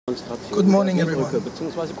Good morning, everyone.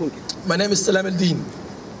 My name is Salam al-Din.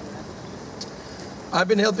 I've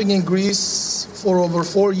been helping in Greece for over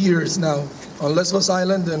 4 years now, on Lesbos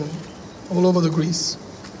Island and all over the Greece.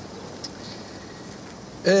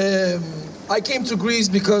 I came to Greece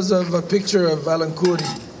because of a picture of Alan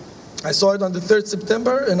Kurdi. I saw it on the 3rd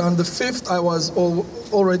September, and on the 5th I was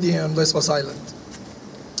already on Lesbos Island.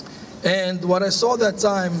 And what I saw that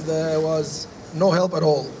time, there was no help at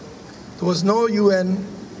all. There was no UN,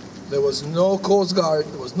 there was no Coast Guard,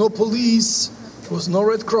 there was no police, there was no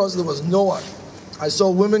Red Cross, there was no one. I saw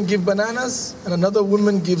women give bananas and another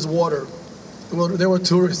woman gives water. They were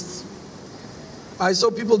tourists. I saw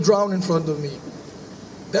people drown in front of me.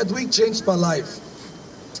 That week changed my life.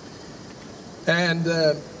 And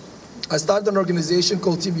I started an organization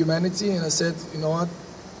called Team Humanity, and I said, you know what,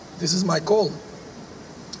 this is my call.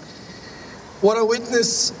 What I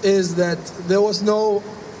witnessed is that there was no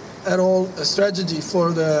at all a strategy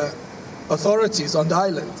for the authorities on the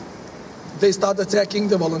island. They started attacking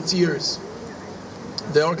the volunteers,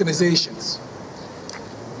 the organizations.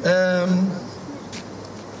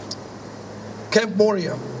 Camp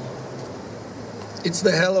Moria, it's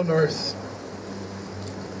the hell on earth.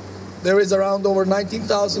 There is around over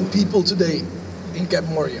 19,000 people today in Camp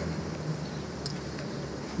Moria.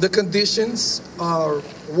 The conditions are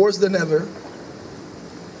worse than ever.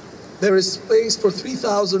 There is space for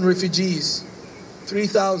 3,000 refugees,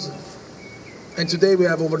 3,000. And today we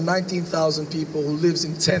have over 19,000 people who live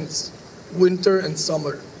in tents, winter and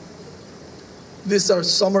summer. These are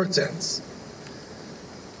summer tents.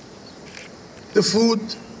 The food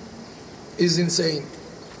is insane.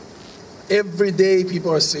 Every day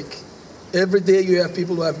people are sick. Every day you have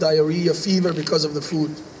people who have diarrhea, fever because of the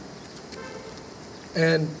food.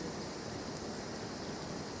 And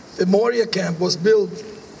the Moria camp was built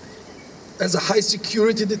as a high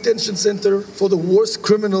security detention center for the worst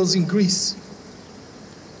criminals in Greece.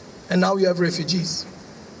 And now you have refugees.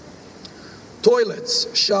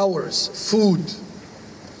 Toilets, showers, food.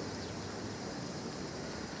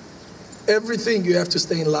 Everything you have to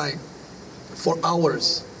stay in line for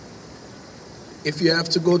hours. If you have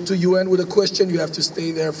to go to UN with a question, you have to stay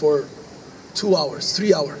there for 2 hours,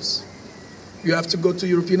 3 hours. You have to go to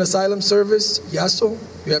European Asylum Service, YASO,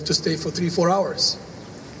 you have to stay for 3-4 hours.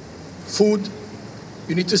 Food,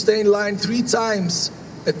 you need to stay in line 3 times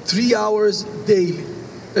at 3 hours daily.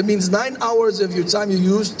 That means 9 hours of your time you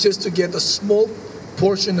use just to get a small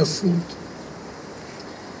portion of food.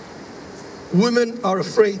 Women are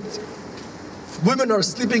afraid. Women are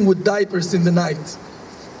sleeping with diapers in the night.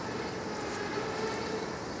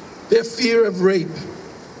 They have fear of rape.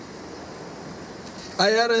 I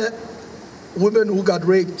had a woman who got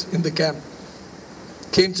raped in the camp.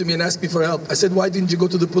 Came to me and asked me for help. I said, why didn't you go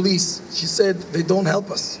to the police? She said, they don't help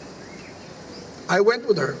us. I went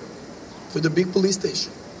with her to the big police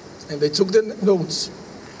station, and they took the notes,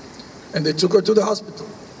 and they took her to the hospital,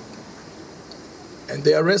 and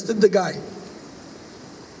they arrested the guy.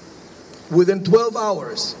 Within 12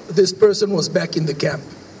 hours, this person was back in the camp.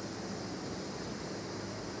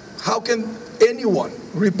 How can anyone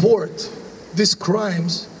report these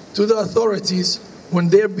crimes to the authorities when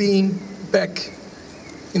they're being back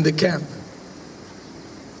in the camp?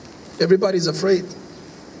 Everybody's afraid.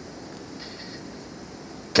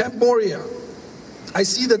 Camp Moria, I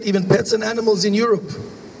see that even pets and animals in Europe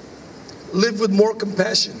live with more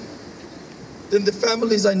compassion than the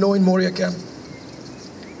families I know in Moria camp.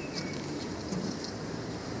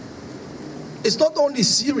 It's not only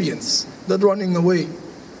Syrians that are running away.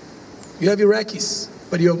 You have Iraqis,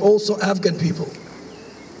 but you have also Afghan people.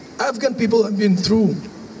 Afghan people have been through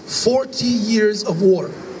 40 years of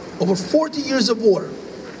war, over 40 years of war,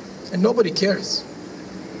 and nobody cares.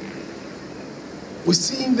 We're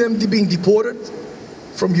seeing them being deported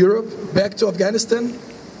from Europe back to Afghanistan,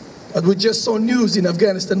 but we just saw news in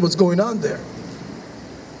Afghanistan what's going on there.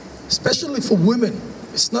 Especially for women,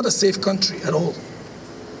 it's not a safe country at all.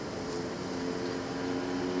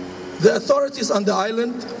 The authorities on the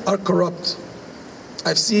island are corrupt.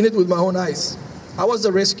 I've seen it with my own eyes. I was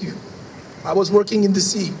a rescue. I was working in the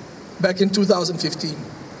sea back in 2015.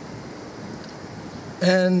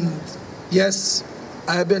 And yes,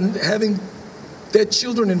 I've been having dead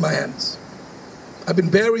children in my hands. I've been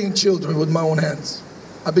burying children with my own hands.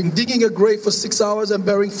 I've been digging a grave for 6 hours and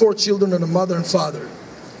burying 4 children and a mother and father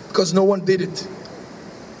because no one did it.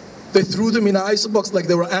 They threw them in an ice box like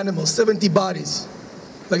they were animals, 70 bodies.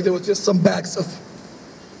 Like there was just some bags of.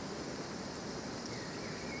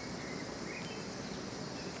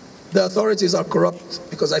 The authorities are corrupt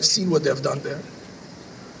because I've seen what they've done there.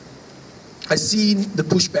 I've seen the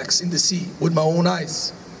pushbacks in the sea with my own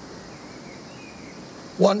eyes.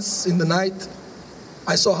 Once in the night,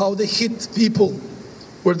 I saw how they hit people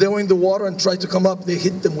where they were in the water and tried to come up. They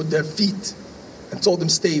hit them with their feet and told them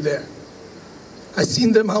stay there. I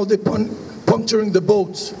seen them how they puncturing the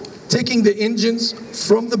boats, taking the engines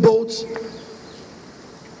from the boats,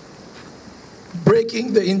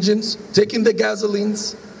 breaking the engines, taking the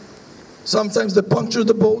gasolines. Sometimes they puncture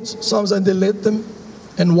the boats, sometimes they let them.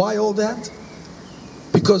 And why all that?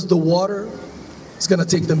 Because the water is going to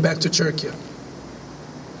take them back to Turkey.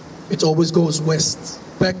 It always goes west,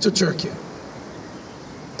 back to Turkey.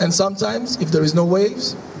 And sometimes, if there is no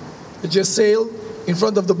waves, they just sail in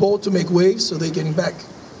front of the boat to make waves so they're getting back.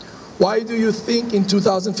 Why do you think in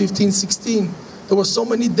 2015-16 there were so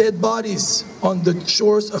many dead bodies on the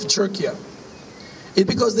shores of Turkey? It's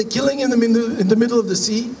because they're killing in the middle of the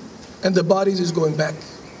sea and the bodies is going back.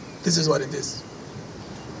 This is what it is.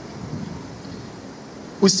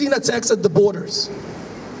 We've seen attacks at the borders.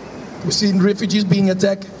 We've seen refugees being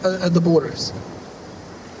attacked at the borders.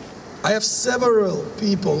 I have several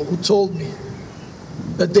people who told me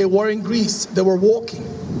that they were in Greece, they were walking.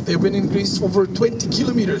 They've been in Greece over 20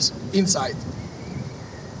 kilometers inside.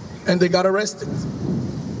 And they got arrested.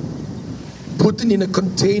 Put in a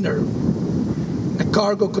container, a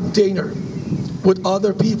cargo container with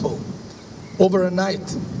other people over a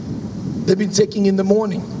night. They've been taken in the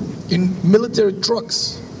morning in military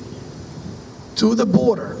trucks to the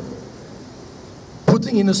border,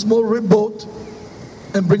 putting in a small rib boat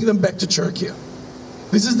and bringing them back to Turkey.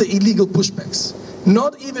 This is the illegal pushbacks.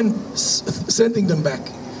 Not even sending them back.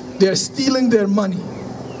 They are stealing their money.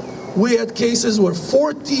 We had cases where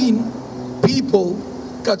 14 people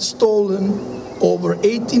got stolen over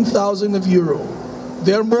 18,000 euro.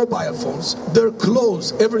 Their mobile phones, their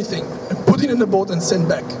clothes, everything, and put it in a boat and sent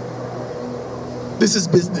back. This is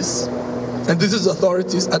business. And this is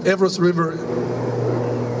authorities at Evros River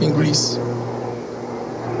in Greece.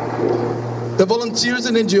 The volunteers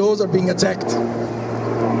and NGOs are being attacked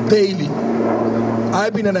daily.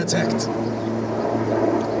 I've been attacked.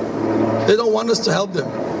 They don't want us to help them.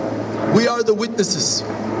 We are the witnesses.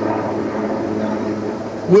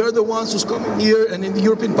 We are the ones who's coming here and in the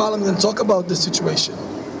European Parliament and talk about this situation.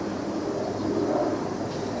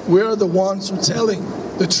 We are the ones who are telling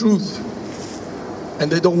the truth, and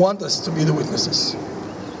they don't want us to be the witnesses.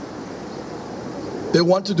 They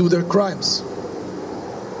want to do their crimes.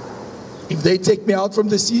 If they take me out from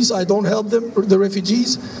the sea so I don't help them, the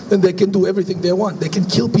refugees, then they can do everything they want. They can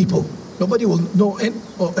kill people. Nobody will know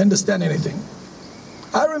or understand anything.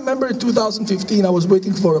 I remember in 2015, I was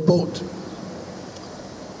waiting for a boat.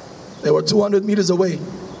 They were 200 meters away.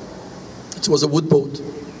 It was a wood boat.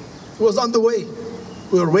 It was on the way.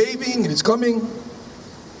 We were waving and it's coming.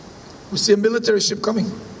 We see a military ship coming.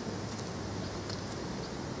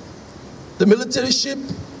 The military ship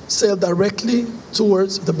sailed directly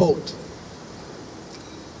towards the boat.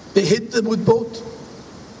 They hit the wood boat.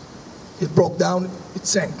 It broke down, it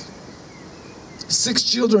sank. 6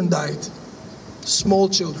 children died, small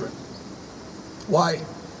children. Why?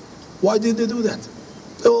 Why did they do that?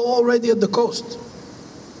 They were already at the coast.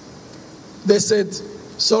 They said,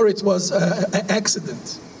 sorry, it was an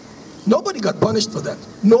accident. Nobody got punished for that.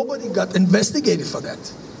 Nobody got investigated for that.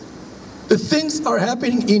 The things are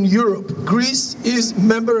happening in Europe. Greece is a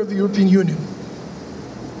member of the European Union.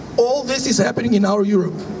 All this is happening in our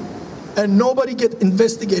Europe. And nobody get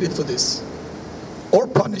investigated for this or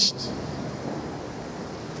punished.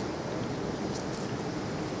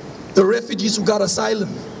 The refugees who got asylum,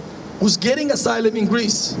 who's getting asylum in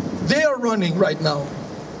Greece, they are running right now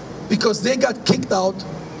because they got kicked out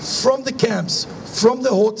from the camps, from the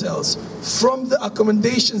hotels, from the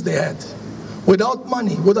accommodations they had. Without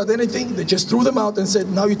money, without anything, they just threw them out and said,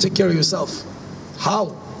 now you take care of yourself.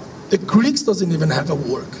 How? The Greeks doesn't even have a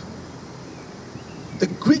work. The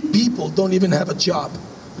Greek people don't even have a job.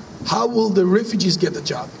 How will the refugees get a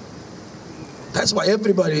job? That's why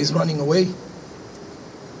everybody is running away.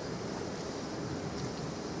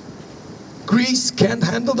 Greece can't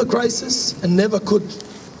handle the crisis and never could.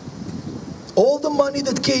 All the money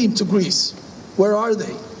that came to Greece, where are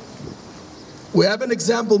they? We have an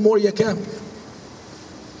example, Moria camp.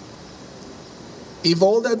 If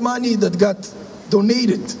all that money that got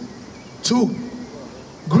donated to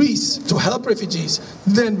Greece to help refugees,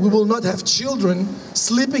 then we will not have children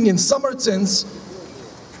sleeping in summer tents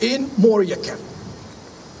in Moria camp.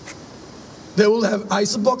 They will have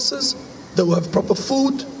ice boxes, they will have proper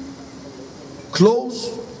food,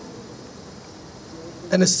 clothes,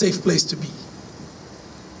 and a safe place to be.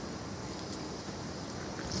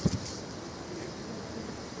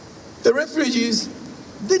 The refugees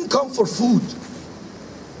didn't come for food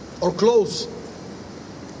or clothes.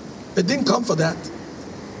 They didn't come for that.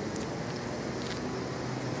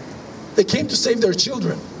 They came to save their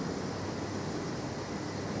children.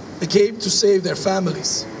 They came to save their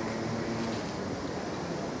families.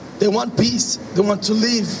 They want peace. They want to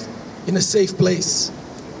live in a safe place.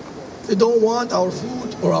 They don't want our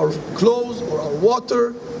food or our clothes or our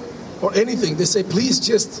water or anything. They say, please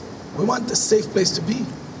we want a safe place to be.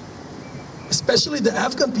 Especially the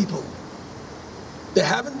Afghan people. They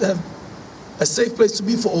haven't had a safe place to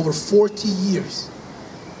be for over 40 years.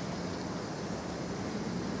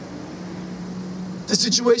 The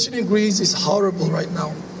situation in Greece is horrible right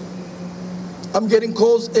now. I'm getting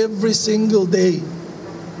calls every single day.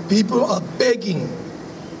 People are begging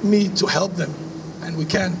me to help them, and we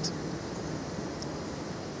can't.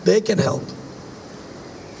 They can help.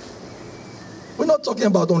 We're not talking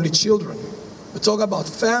about only children. We're talking about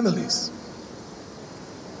families.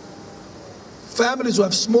 Families who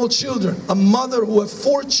have small children. A mother who has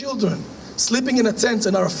 4 children sleeping in a tent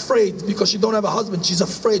and are afraid because she don't have a husband. She's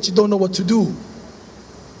afraid. She don't know what to do.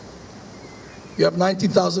 You have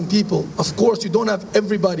 90,000 people. Of course, you don't have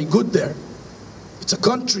everybody good there. It's a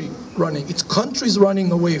country running. It's countries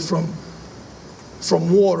running away from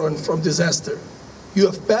war and from disaster. You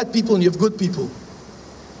have bad people and you have good people.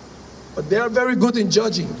 But they are very good in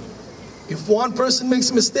judging. If one person makes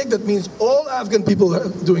a mistake, that means all Afghan people are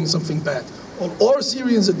doing something bad. All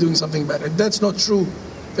Syrians are doing something bad. And that's not true.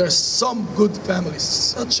 There are some good families.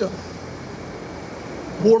 Such a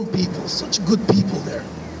warm people. Such good people there.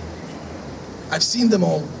 I've seen them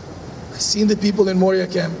all. I've seen the people in Moria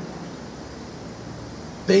camp.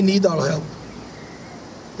 They need our help.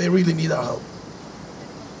 They really need our help.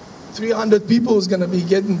 300 people is going to be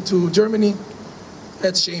getting to Germany.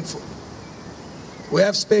 That's shameful. We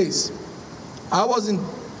have space. I was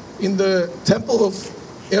in the Temple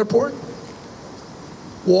of Airport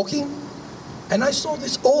walking, and I saw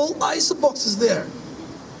these old ice boxes there.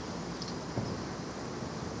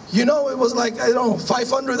 You know, it was like, I don't know,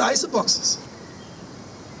 500 ice boxes.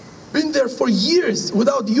 Been there for years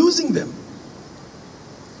without using them.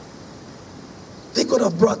 They could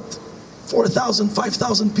have brought 4,000,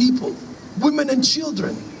 5,000 people, women and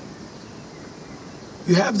children.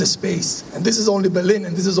 You have the space, and this is only Berlin,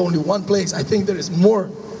 and this is only one place. I think there is more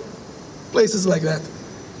places like that.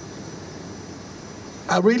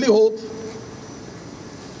 I really hope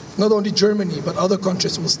not only Germany, but other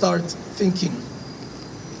countries will start thinking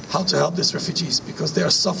how to help these refugees, because they are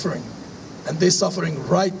suffering, and they're suffering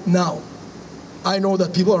right now. I know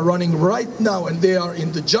that people are running right now, and they are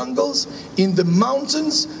in the jungles, in the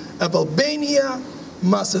mountains of Albania,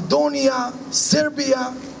 Macedonia,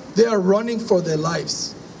 Serbia. They are running for their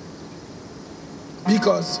lives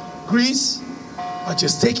because Greece are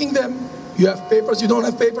just taking them. You have papers, you don't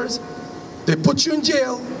have papers. They put you in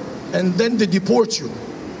jail, and then they deport you.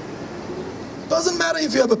 Doesn't matter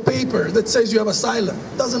if you have a paper that says you have asylum.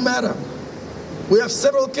 Doesn't matter. We have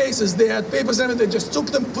several cases. They had papers and everything. They just took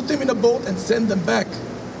them, put them in a boat, and sent them back.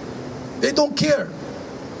 They don't care.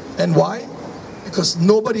 And why? Because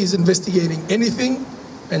nobody is investigating anything,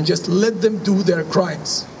 and just let them do their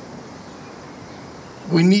crimes.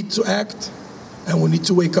 We need to act, and we need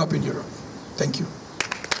to wake up in Europe. Thank you.